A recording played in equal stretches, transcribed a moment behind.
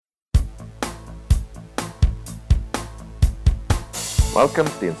Welcome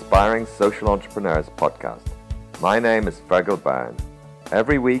to the Inspiring Social Entrepreneurs podcast. My name is Fergal Byrne.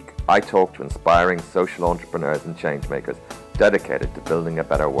 Every week, I talk to inspiring social entrepreneurs and changemakers dedicated to building a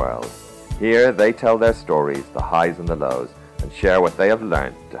better world. Here, they tell their stories, the highs and the lows, and share what they have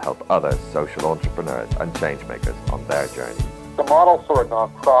learned to help other social entrepreneurs and changemakers on their journey. The model for a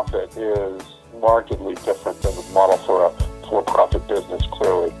nonprofit is markedly different than the model for a for-profit business,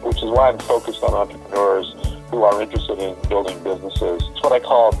 clearly, which is why I'm focused on entrepreneurs who are interested in building businesses. It's what I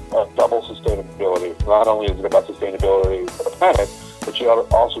call double sustainability. Not only is it about sustainability for the planet, but you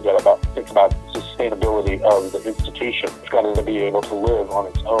also got to think about sustainability of the institution. It's got to be able to live on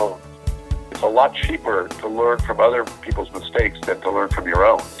its own. It's a lot cheaper to learn from other people's mistakes than to learn from your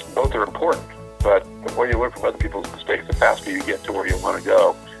own. Both are important, but the more you learn from other people's mistakes, the faster you get to where you want to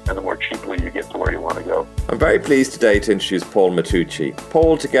go, and the more cheaply you get to where you want to go. I'm very pleased today to introduce Paul Matucci.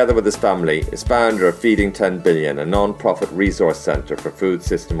 Paul, together with his family, is founder of Feeding 10 Billion, a non-profit resource centre for food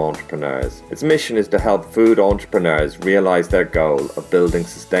system entrepreneurs. Its mission is to help food entrepreneurs realise their goal of building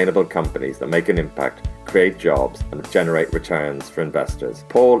sustainable companies that make an impact, create jobs, and generate returns for investors.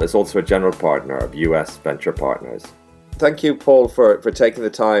 Paul is also a general partner of US Venture Partners. Thank you, Paul, for taking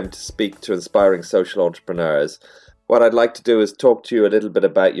the time to speak to inspiring social entrepreneurs. What I'd like to do is talk to you a little bit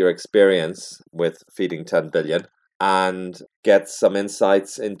about your experience with Feeding 10 Billion and get some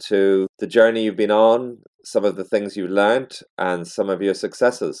insights into the journey you've been on, some of the things you've learned, and some of your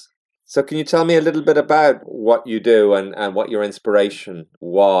successes. So can you tell me a little bit about what you do and what your inspiration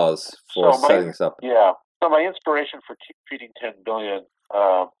was for setting this up? Yeah. So my inspiration for Feeding 10 Billion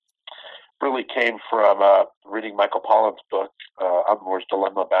really came from reading Michael Pollan's book, Omnivore's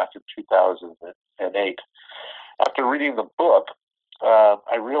Dilemma, back in 2008. After reading the book,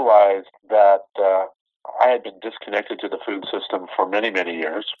 I realized that I had been disconnected to the food system for many, many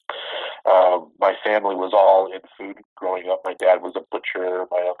years. My family was all in food growing up. My dad was a butcher.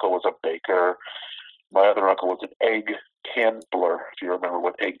 My uncle was a baker. My other uncle was an egg candler, if you remember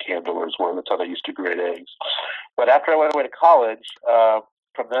what egg candlers were. That's how they used to grate eggs. But after I went away to college,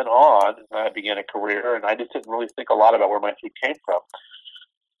 from then on, I began a career, and I just didn't really think a lot about where my food came from.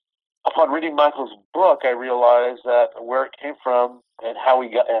 Upon reading Michael's book, I realized that where it came from and how we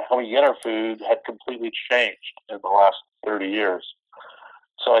get our food had completely changed in the last 30 years.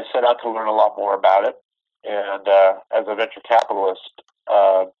 So I set out to learn a lot more about it. And as a venture capitalist,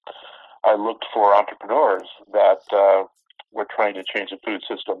 I looked for entrepreneurs that were trying to change the food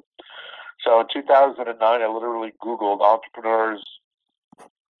system. So in 2009, I literally Googled entrepreneurs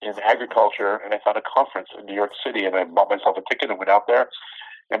in agriculture, and I found a conference in New York City, and I bought myself a ticket and went out there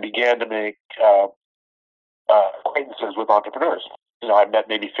and began to make acquaintances with entrepreneurs. I met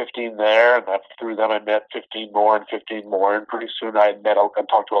maybe 15 there, and through them I met 15 more and 15 more, and pretty soon I met and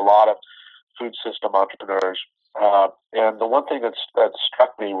talked to a lot of food system entrepreneurs. And the one thing that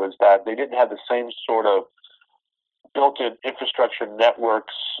struck me was that they didn't have the same sort of built-in infrastructure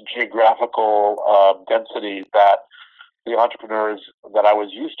networks, geographical density that the entrepreneurs that I was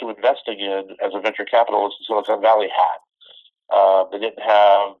used to investing in as a venture capitalist in Silicon Valley had. They didn't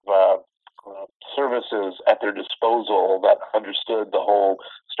have services at their disposal that understood the whole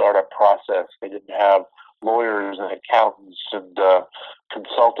startup process. They didn't have lawyers and accountants and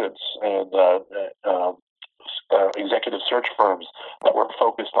consultants and executive search firms that were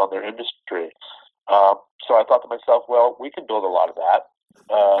focused on their industry. So I thought to myself, well, we can build a lot of that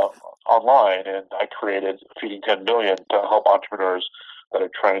online, and I created Feeding 10 Billion to help entrepreneurs that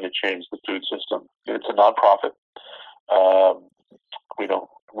are trying to change the food system. It's a nonprofit.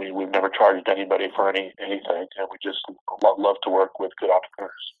 We've never charged anybody for anything, and we just love to work with good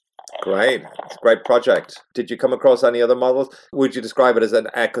entrepreneurs. Great. It's a great project. Did you come across any other models? Would you describe it as an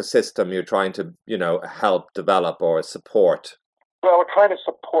ecosystem you're trying to, help develop or support? Well, we're trying to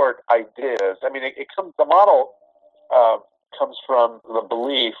support ideas. I mean, the model comes from the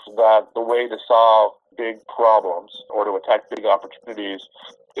belief that the way to solve big problems or to attack big opportunities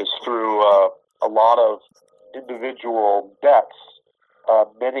is through a lot of individual bets,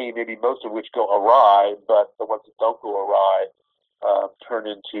 many, maybe most of which go awry, but the ones that don't go awry turn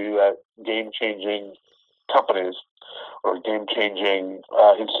into game-changing companies or game-changing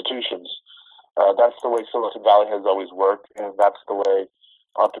institutions. That's the way Silicon Valley has always worked, and that's the way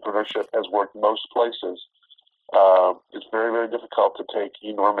entrepreneurship has worked most places. It's very, very difficult to take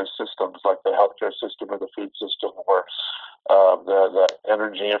enormous systems like the healthcare system or the food system or the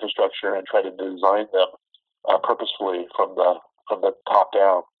energy infrastructure and try to design them purposefully from the top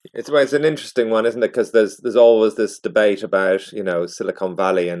down. It's an interesting one, isn't it? Because there's always this debate about Silicon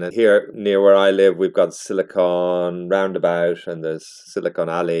Valley, and here near where I live, we've got Silicon Roundabout and there's Silicon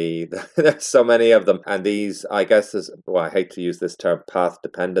Alley. There's so many of them, and these, I guess, I hate to use this term, path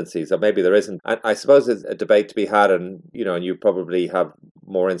dependencies, or maybe there isn't. And I suppose it's a debate to be had, and you probably have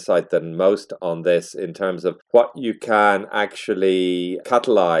more insight than most on this in terms of what you can actually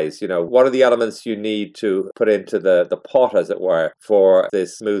catalyze. What are the elements you need to put into the pot, as it were, for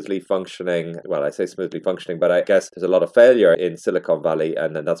this smoothly functioning, well, I say smoothly functioning, but I guess there's a lot of failure in Silicon Valley,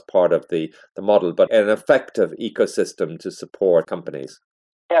 and that's part of the model, but an effective ecosystem to support companies.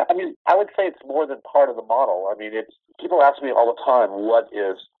 Yeah, I would say it's more than part of the model. People ask me all the time, what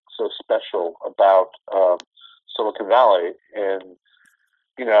is so special about Silicon Valley? And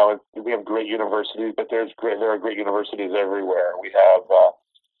we have great universities, but there are great universities everywhere. We have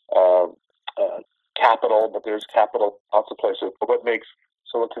capital, but there's capital lots of places. But what makes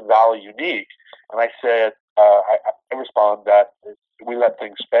Silicon Valley unique? And I said, I respond that we let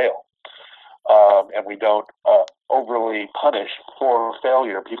things fail, and we don't overly punish for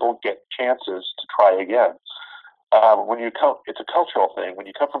failure. People get chances to try again. It's a cultural thing. When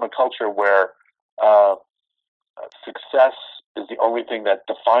you come from a culture where success is the only thing that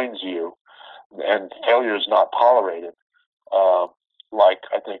defines you, and failure is not tolerated, like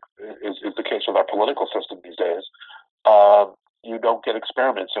I think is the case with our political system these days. You don't get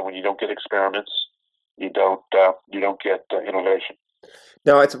experiments, and when you don't get experiments, you don't get innovation.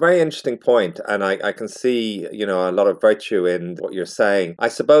 No, it's a very interesting point, and I can see, a lot of virtue in what you're saying. I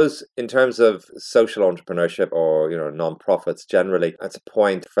suppose in terms of social entrepreneurship or, non-profits generally, that's a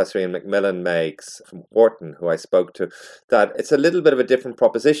point Professor Ian McMillan makes from Wharton, who I spoke to, that it's a little bit of a different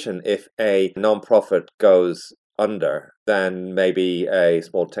proposition if a non-profit goes under than maybe a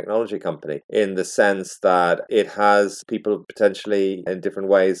small technology company, in the sense that it has people potentially in different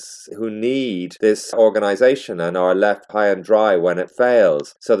ways who need this organization and are left high and dry when it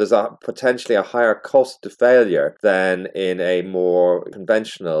fails. So there's potentially a higher cost to failure than in a more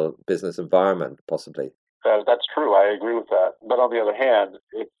conventional business environment, possibly. That's true. I agree with that. But on the other hand,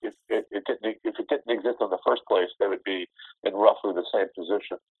 if it didn't exist in the first place, they would be in roughly the same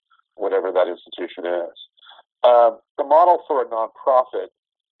position, whatever that institution is. The model for a nonprofit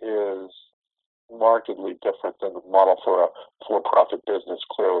is markedly different than the model for a for-profit business.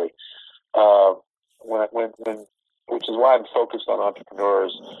 Clearly, which is why I'm focused on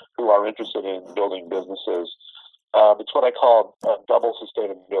entrepreneurs who are interested in building businesses. It's what I call double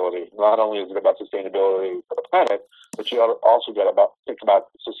sustainability. Not only is it about sustainability for the planet, but you also got to think about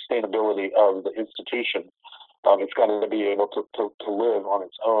sustainability of the institution. It's got to be able to live on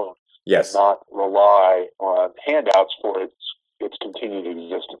its own. Yes. And not rely on handouts for its continued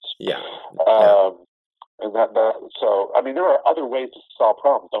existence. Yeah. And so there are other ways to solve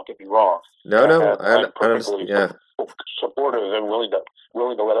problems. Don't get me wrong. No, I'm perfectly supportive and willing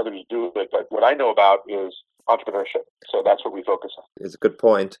to let others do it. But what I know about is entrepreneurship. So that's what we focus on. It's a good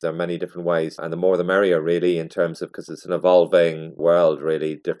point. There are many different ways, and the more the merrier, really, in terms of, because it's an evolving world,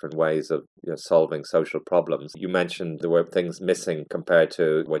 really, different ways of solving social problems. You mentioned there were things missing compared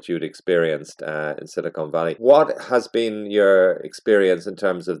to what you'd experienced in Silicon Valley. What has been your experience in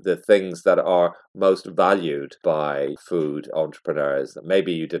terms of the things that are most valued by food entrepreneurs that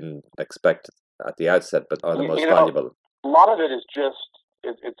maybe you didn't expect at the outset, but are the most valuable? A lot of it is just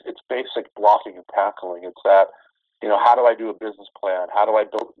it's basic blocking and tackling. It's that, how do I do a business plan? How do I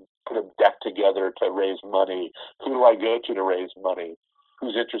put a deck together to raise money? Who do I go to raise money?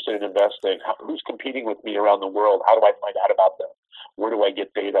 Who's interested in investing? Who's competing with me around the world? How do I find out about them? Where do I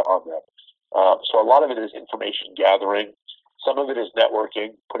get data on them? So a lot of it is information gathering. Some of it is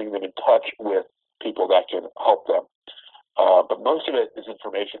networking, putting them in touch with people that can help them. But most of it is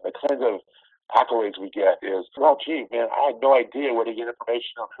information. The kinds of accolades we get is, well, gee, man, I had no idea where to get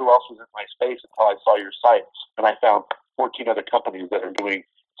information on who else was in my space until I saw your site. And I found 14 other companies that are doing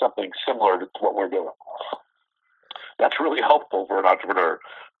something similar to what we're doing. That's really helpful for an entrepreneur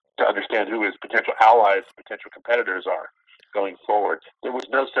to understand who his potential allies, potential competitors are going forward. There was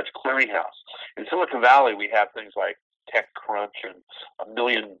no such clearinghouse. In Silicon Valley, we have things like TechCrunch and a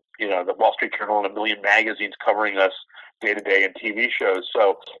million, the Wall Street Journal and a million magazines covering us day to day and TV shows.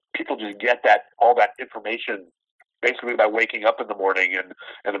 So people just get all that information basically by waking up in the morning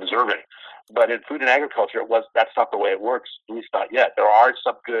and observing. But in food and agriculture, that's not the way it works, at least not yet. There are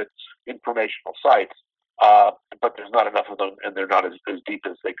some good informational sites, but there's not enough of them, and they're not as deep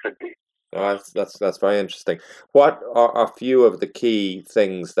as they could be. Oh, that's very interesting. What are a few of the key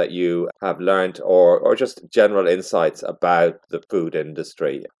things that you have learned, or just general insights about the food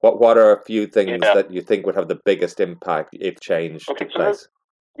industry? What are a few things that you think would have the biggest impact if change took place?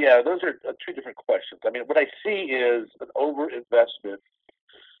 Yeah, those are two different questions. I mean, what I see is an overinvestment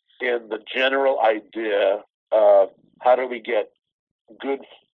in the general idea of how do we get good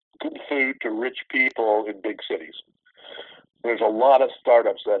good food to rich people in big cities. There's a lot of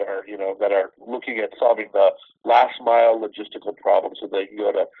startups that are looking at solving the last mile logistical problem, so they can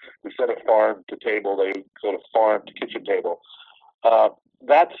go to, instead of farm to table, they go to farm to kitchen table.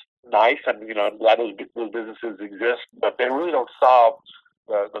 That's nice, and I'm glad those businesses exist, but they really don't solve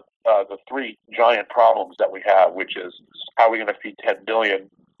the three giant problems that we have, which is how are we going to feed 10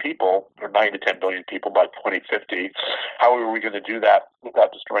 billion people, or 9 to 10 billion people by 2050? How are we going to do that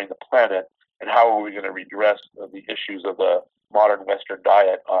without destroying the planet? And how are we going to redress the issues of the modern Western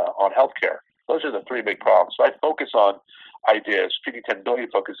diet on healthcare? Those are the three big problems. So I focus on ideas. Feeding 10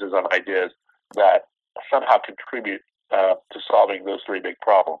 billion focuses on ideas that somehow contribute to solving those three big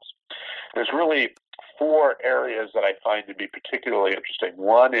problems. There's really four areas that I find to be particularly interesting.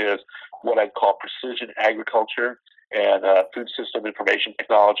 One is what I call precision agriculture and food system information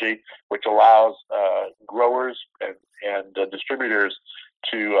technology, which allows growers and distributors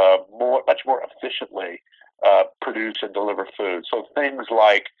to much more efficiently produce and deliver food. So things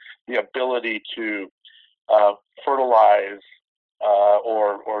like the ability to fertilize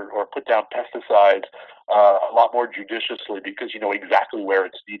or put down pesticides a lot more judiciously, because you know exactly where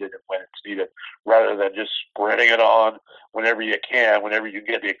it's needed and when it's needed, rather than just spreading it on whenever you can, whenever you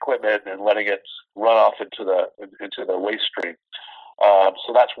get the equipment, and letting it run off into the waste stream.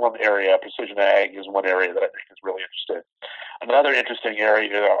 So that's one area. Precision ag is one area that I think is really interesting. Another interesting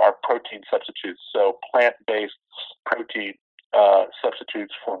area are protein substitutes. So plant-based protein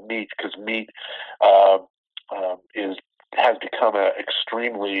substitutes for meat, because meat has become an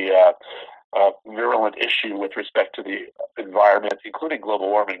extremely virulent issue with respect to the environment, including global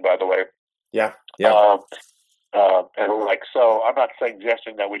warming, by the way. Yeah. And so I'm not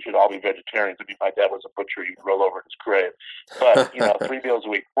suggesting that we should all be vegetarians. I mean, my dad was a butcher; he'd roll over in his grave. But 3 meals a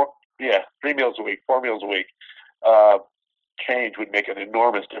week, 4 meals a week, change would make an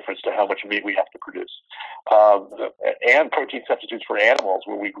enormous difference to how much meat we have to produce. And protein substitutes for animals,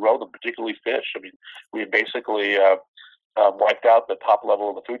 where we grow them, particularly fish. I mean, we basically wiped out the top level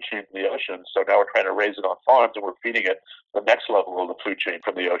of the food chain in the ocean. So now we're trying to raise it on farms, and we're feeding it the next level of the food chain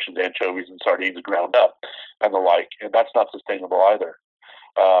from the oceans, anchovies and sardines ground up and the like. And that's not sustainable either.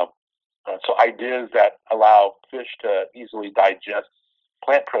 So ideas that allow fish to easily digest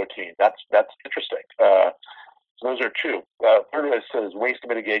plant protein, that's interesting. So those are two. Third is waste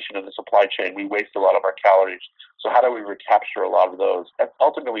mitigation in the supply chain. We waste a lot of our calories. So how do we recapture a lot of those? And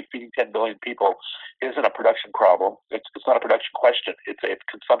ultimately, feeding 10 billion people isn't a production problem. It's not a production question. It's a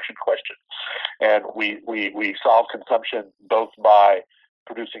consumption question. And we solve consumption both by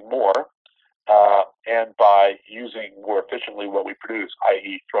producing more and by using more efficiently what we produce,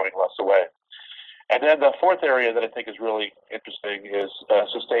 i.e. throwing less away. And then the fourth area that I think is really interesting is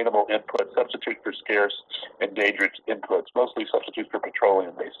sustainable input, substitute for scarce, endangered inputs, mostly substitutes for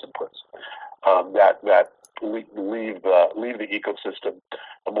petroleum-based inputs that leave the ecosystem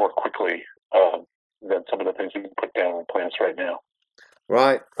more quickly than some of the things we can put down on plants right now.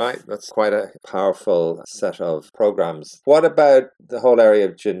 Right. That's quite a powerful set of programs. What about the whole area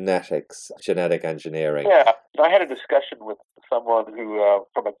of genetics, genetic engineering? Yeah, I had a discussion with someone who,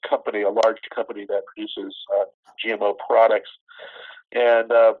 from a large company that produces GMO products,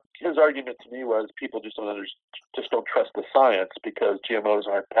 and his argument to me was people just don't trust the science because GMOs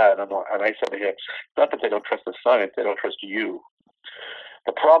aren't bad. And I said to him, not that they don't trust the science, they don't trust you.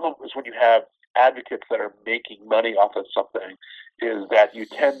 The problem is when you have advocates that are making money off of something, is that you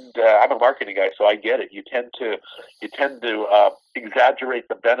tend I'm a marketing guy, so I get it. You tend to exaggerate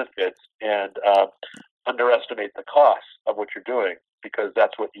the benefits and underestimate the costs of what you're doing, because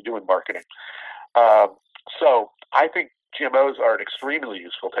that's what you do in marketing. So I think GMOs are an extremely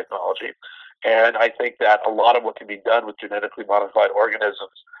useful technology, and I think that a lot of what can be done with genetically modified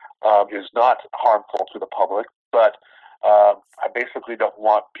organisms is not harmful to the public, but I basically don't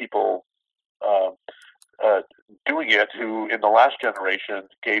want people doing it who in the last generation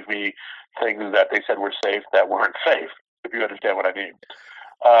gave me things that they said were safe that weren't safe, if you understand what I mean.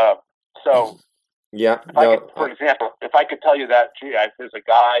 For example, if I could tell you that, there's a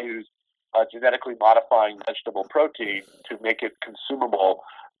guy who's genetically modifying vegetable protein to make it consumable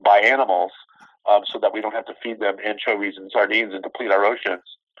by animals, so that we don't have to feed them anchovies and sardines and deplete our oceans,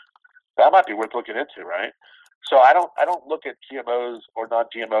 that might be worth looking into, right? So I don't look at GMOs or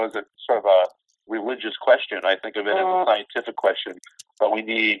non-GMOs as sort of a religious question. I think of it as a scientific question. But we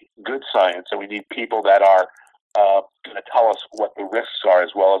need good science, and we need people that are going to tell us what the risks are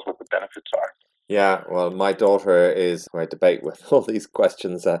as well as what the benefits are. Yeah, well, my daughter is who I debate with all these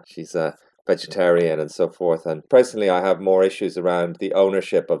questions. She's a vegetarian and so forth. And personally, I have more issues around the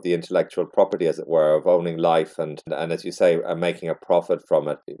ownership of the intellectual property, as it were, of owning life and as you say, making a profit from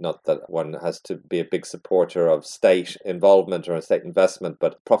it. Not that one has to be a big supporter of state involvement or state investment,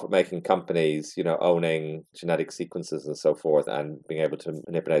 but profit-making companies, owning genetic sequences and so forth and being able to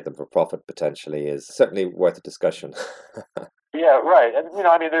manipulate them for profit potentially is certainly worth a discussion. Yeah, right. And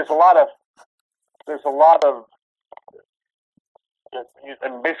I mean, there's a lot of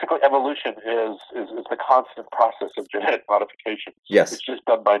and basically evolution is the constant process of genetic modification. Yes. It's just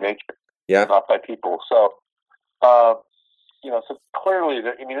done by nature, Yeah. not by people. So, uh, so clearly,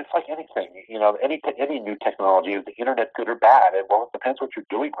 I mean, it's like anything. Any new technology, is the internet good or bad? Well, it depends what you're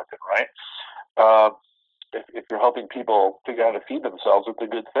doing with it, right? If you're helping people figure out how to feed themselves, it's a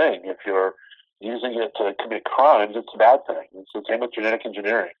good thing. If you're using it to commit crimes, it's a bad thing. It's the same with genetic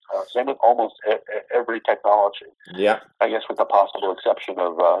engineering. Same with almost every technology. Yeah. I guess with the possible exception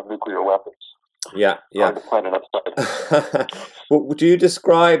of nuclear weapons. Yeah. On the planet outside. Well, do you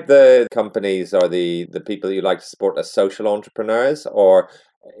describe the companies or the people you like to support as social entrepreneurs, or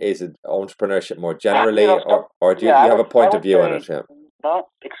is it entrepreneurship more generally, or do you have a point of view on it? Yeah. Not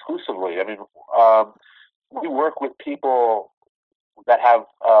exclusively. I mean, we work with people that have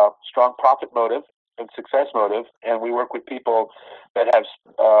strong profit motive and success motive, and we work with people that have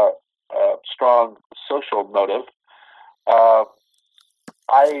strong social motive.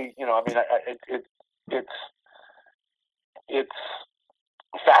 It's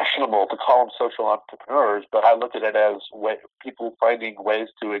fashionable to call them social entrepreneurs, but I look at it as people finding ways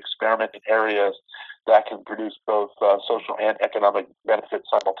to experiment in areas that can produce both social and economic benefits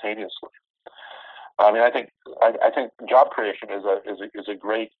simultaneously. I mean, I think job creation is a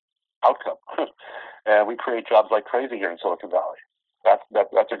great outcome, and we create jobs like crazy here in Silicon Valley.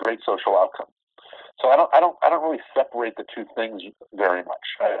 That's a great social outcome. So I don't really separate the two things very much.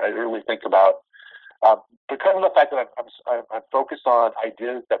 I really think about because of the fact that I'm focused on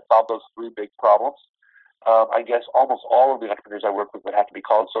ideas that solve those three big problems. I guess almost all of the entrepreneurs I work with would have to be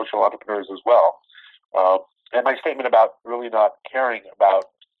called social entrepreneurs as well. And my statement about really not caring about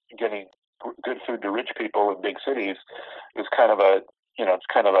getting good food to rich people in big cities is kind of a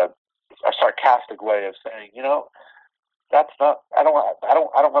sarcastic way of saying, that's not. I don't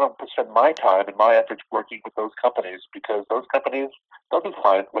want to spend my time and my efforts working with those companies because those companies they'll be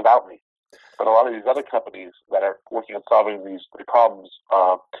fine without me. But a lot of these other companies that are working on solving these problems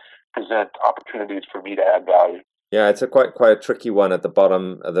present opportunities for me to add value. Yeah, it's quite a tricky one at the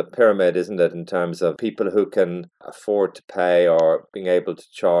bottom of the pyramid, isn't it, in terms of people who can afford to pay or being able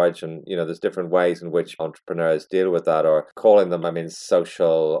to charge. And, there's different ways in which entrepreneurs deal with that, or calling them,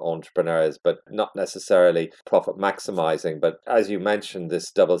 social entrepreneurs, but not necessarily profit maximizing. But as you mentioned, this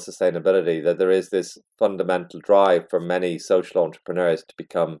double sustainability, that there is this fundamental drive for many social entrepreneurs to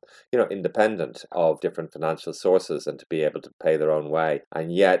become, independent of different financial sources and to be able to pay their own way.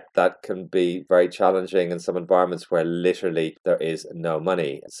 And yet that can be very challenging in some environments where literally there is no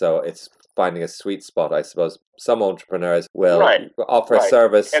money. So it's finding a sweet spot, I suppose. Some entrepreneurs will offer a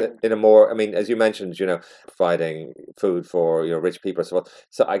service in a more, as you mentioned, providing food for rich people.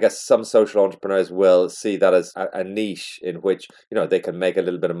 So I guess some social entrepreneurs will see that as a niche in which they can make a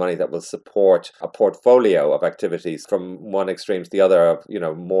little bit of money that will support a portfolio of activities from one extreme to the other of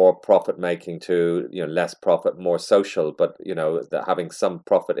more profit making to less profit, more social, but having some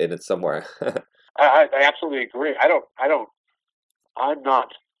profit in it somewhere. I absolutely agree. I'm not.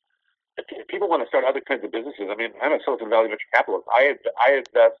 If people want to start other kinds of businesses, I'm a Silicon Valley venture capitalist. I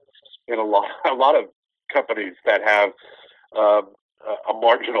invest in a lot of companies that have a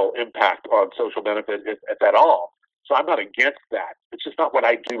marginal impact on social benefit, if at all. So I'm not against that. It's just not what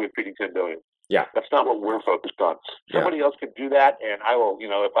I do with Feeding 10 Billion. Yeah, that's not what we're focused on. Somebody else can do that, and I will.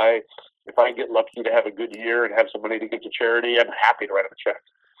 If I get lucky to have a good year and have some money to give to charity, I'm happy to write them a check.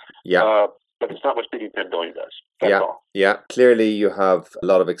 Yeah. But it's not what Feeding 10 Billion does. That's all. Yeah. Clearly, you have a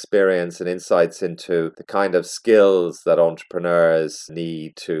lot of experience and insights into the kind of skills that entrepreneurs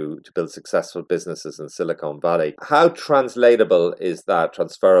need to build successful businesses in Silicon Valley. How transferable is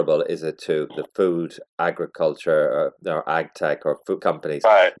it to the food, agriculture, or ag tech or food companies?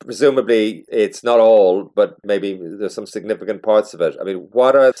 Right. Presumably, it's not all, but maybe there's some significant parts of it.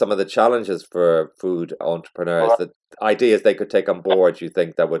 What are some of the challenges for food entrepreneurs that ideas they could take on board, you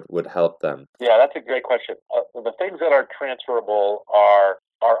think, that would help them? Yeah, that's a great question. The things that are transferable are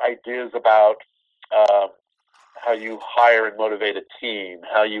ideas about how you hire and motivate a team,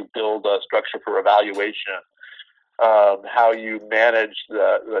 how you build a structure for evaluation, how you manage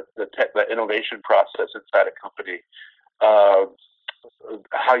the innovation process inside a company,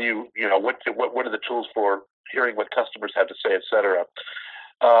 how what are the tools for hearing what customers have to say, et cetera.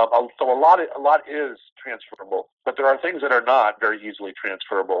 So a lot is transferable, but there are things that are not very easily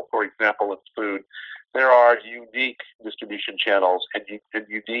transferable. For example, in food, there are unique distribution channels and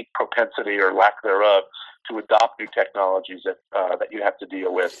unique propensity or lack thereof to adopt new technologies that you have to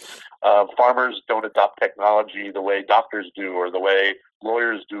deal with. Farmers don't adopt technology the way doctors do, or the way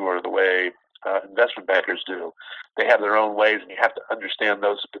lawyers do, or the way investment bankers do. They have their own ways, and you have to understand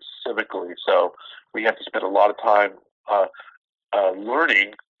those specifically. So we have to spend a lot of time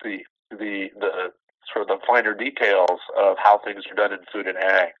learning the sort of the finer details of how things are done in food and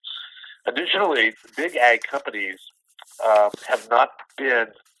ag. Additionally, big ag companies have not been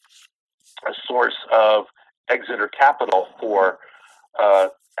a source of exit or capital for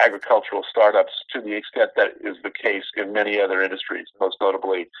agricultural startups to the extent that is the case in many other industries, most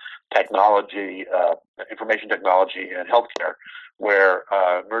notably technology, information technology, and healthcare, where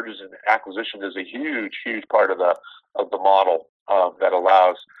mergers and acquisitions is a huge part of the model that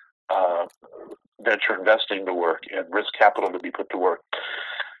allows venture investing to work and risk capital to be put to work.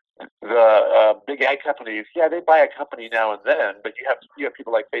 The big ag companies, they buy a company now and then, but you have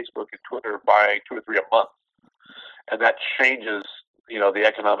people like Facebook and Twitter buying 2 or 3 a month, and that changes the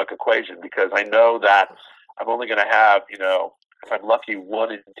economic equation, because I know that I'm only going to have if I'm lucky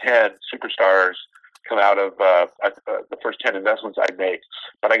 1 in 10 superstars come out of the first 10 investments I make,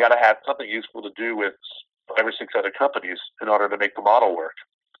 but I got to have something useful to do with 5 or 6 other companies in order to make the model work.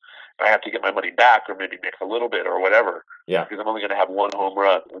 I have to get my money back, or maybe make a little bit, or whatever. Yeah. Because I'm only going to have 1 home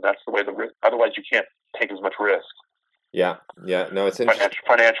run, and that's the way the risk. Otherwise, you can't take as much risk. Yeah. No, it's interesting.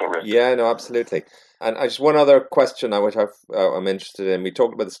 Financial risk. Yeah, no, absolutely. And I just one other question which I'm interested in. We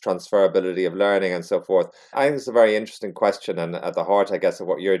talked about this transferability of learning and so forth. I think it's a very interesting question, and at the heart, I guess, of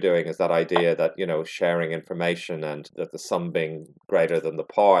what you're doing is that idea that sharing information and that the sum being greater than the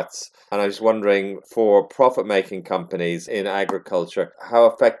parts. And I was wondering, for profit-making companies in agriculture, how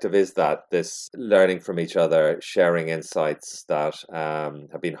effective is that? This learning from each other, sharing insights that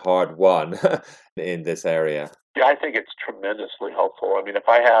have been hard won in this area. Yeah, I think it's tremendously helpful. I mean, if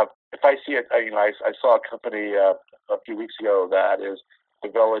I see it, I saw a company a few weeks ago that is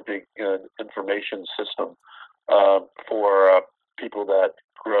developing an information system for people that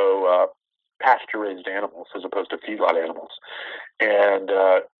grow pasture-raised animals as opposed to feedlot animals, and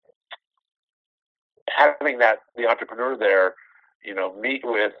having the entrepreneur there, meet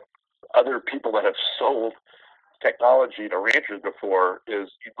with other people that have sold technology to ranchers before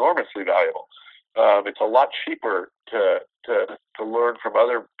is enormously valuable. It's a lot cheaper to learn from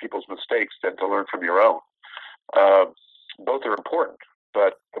other people's mistakes than to learn from your own. Both are important,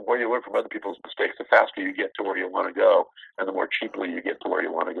 but the more you learn from other people's mistakes, the faster you get to where you want to go, and the more cheaply you get to where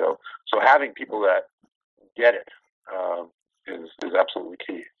you want to go. So having people that get it is absolutely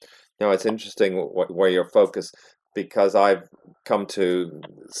key. No, it's interesting where you're focused, because I've come to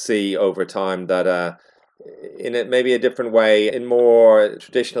see over time that in maybe a different way, in more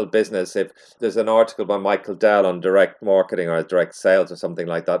traditional business, if there's an article by Michael Dell on direct marketing or direct sales or something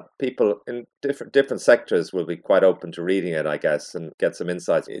like that, people in different sectors will be quite open to reading it, I guess, and get some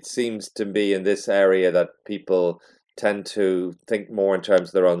insights. It seems to be in this area that people tend to think more in terms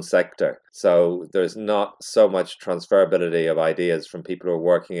of their own sector. So there's not so much transferability of ideas from people who are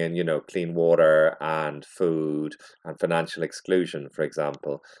working in, clean water and food and financial exclusion, for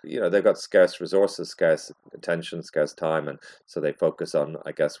example. They've got scarce resources, scarce attention, scarce time, and so they focus on,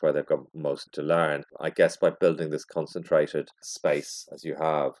 I guess, where they've got most to learn. I guess by building this concentrated space as you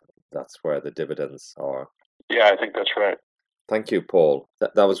have, that's where the dividends are. Yeah, I think that's right. Thank you, Paul.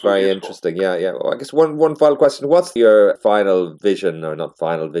 That was very interesting. Yeah. Well, I guess one final question. What's your final vision, or not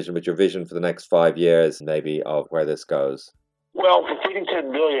final vision, but your vision for the next 5 years, maybe, of where this goes? Well, for Feeding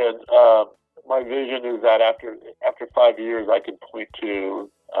 10 Billion, my vision is that after 5 years, I can point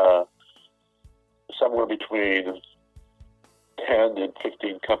to somewhere between 10 and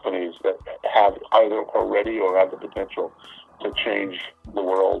 15 companies that have either already or have the potential to change the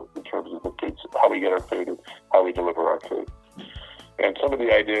world in terms of the food, how we get our food and how we deliver our food. And some of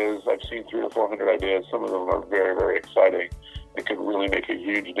the ideas, I've seen 300 or 400 ideas. Some of them are very, very exciting and could really make a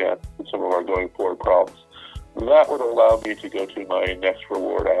huge dent in some of our going forward problems. That would allow me to go to my next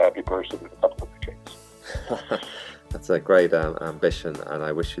reward, a happy person, in a couple of decades. That's a great ambition, and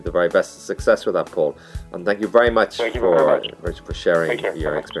I wish you the very best of success with that, Paul. And thank you very much for sharing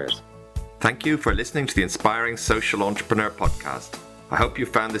your experience. Thank you for listening to the Inspiring Social Entrepreneur podcast. I hope you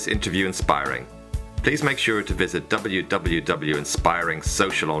found this interview inspiring. Please make sure to visit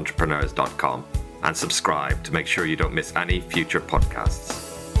www.inspiringsocialentrepreneurs.com and subscribe to make sure you don't miss any future podcasts.